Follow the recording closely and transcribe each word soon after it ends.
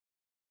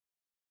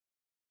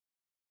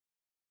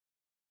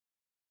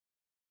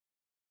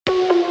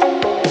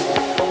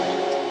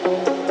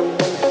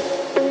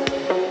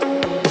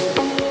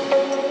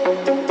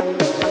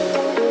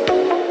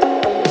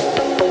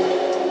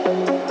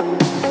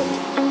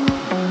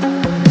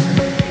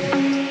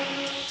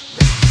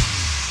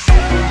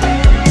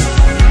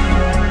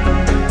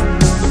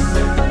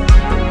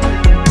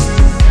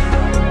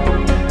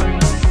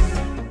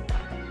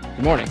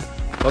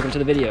into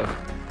the video.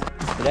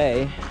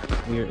 Today,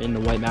 we are in the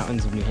White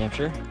Mountains of New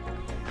Hampshire,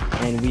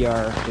 and we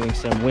are doing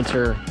some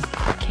winter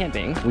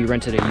camping. We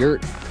rented a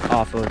yurt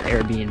off of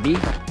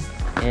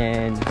Airbnb,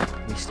 and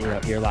we stayed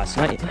out here last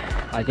night.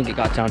 I think it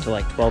got down to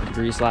like 12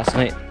 degrees last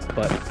night,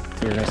 but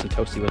we were nice and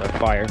toasty with our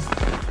fire.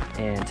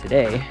 And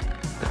today,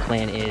 the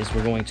plan is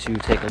we're going to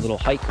take a little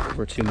hike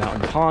over to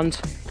Mountain Pond.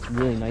 It's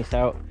really nice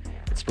out.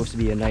 It's supposed to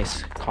be a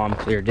nice, calm,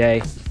 clear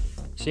day.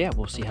 So yeah,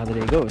 we'll see how the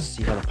day goes,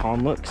 see how the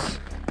pond looks.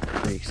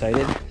 Pretty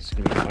excited. It's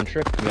gonna be a fun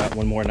trip. We got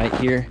one more night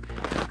here,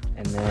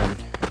 and then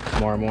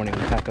tomorrow morning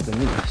we pack up and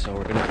leave. So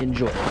we're gonna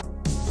enjoy it.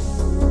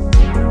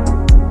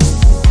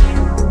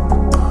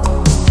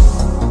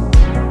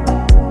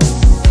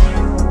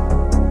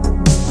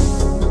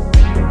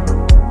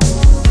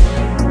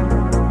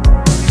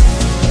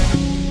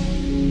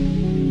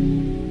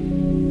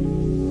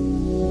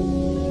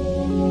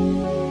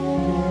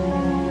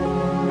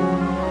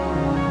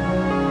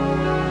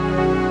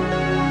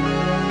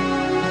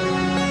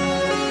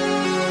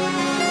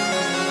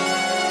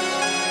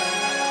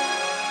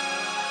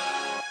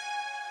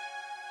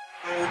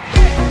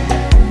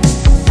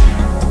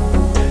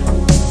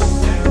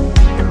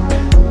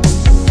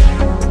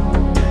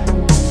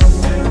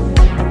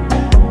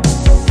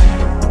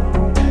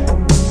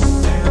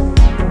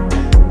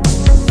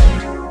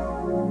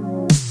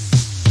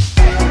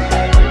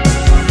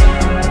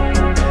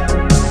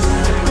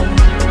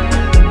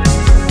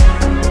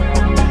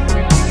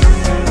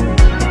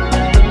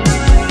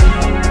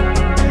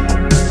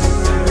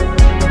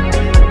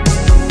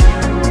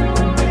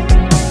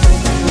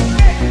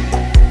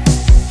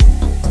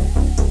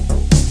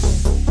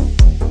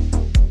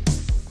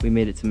 We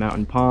made it to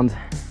Mountain Pond.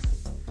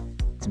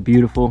 It's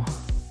beautiful.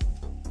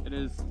 It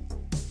is.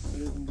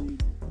 It is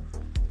indeed.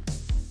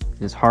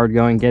 It was hard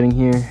going getting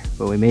here,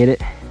 but we made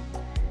it.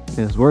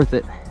 It was worth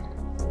it.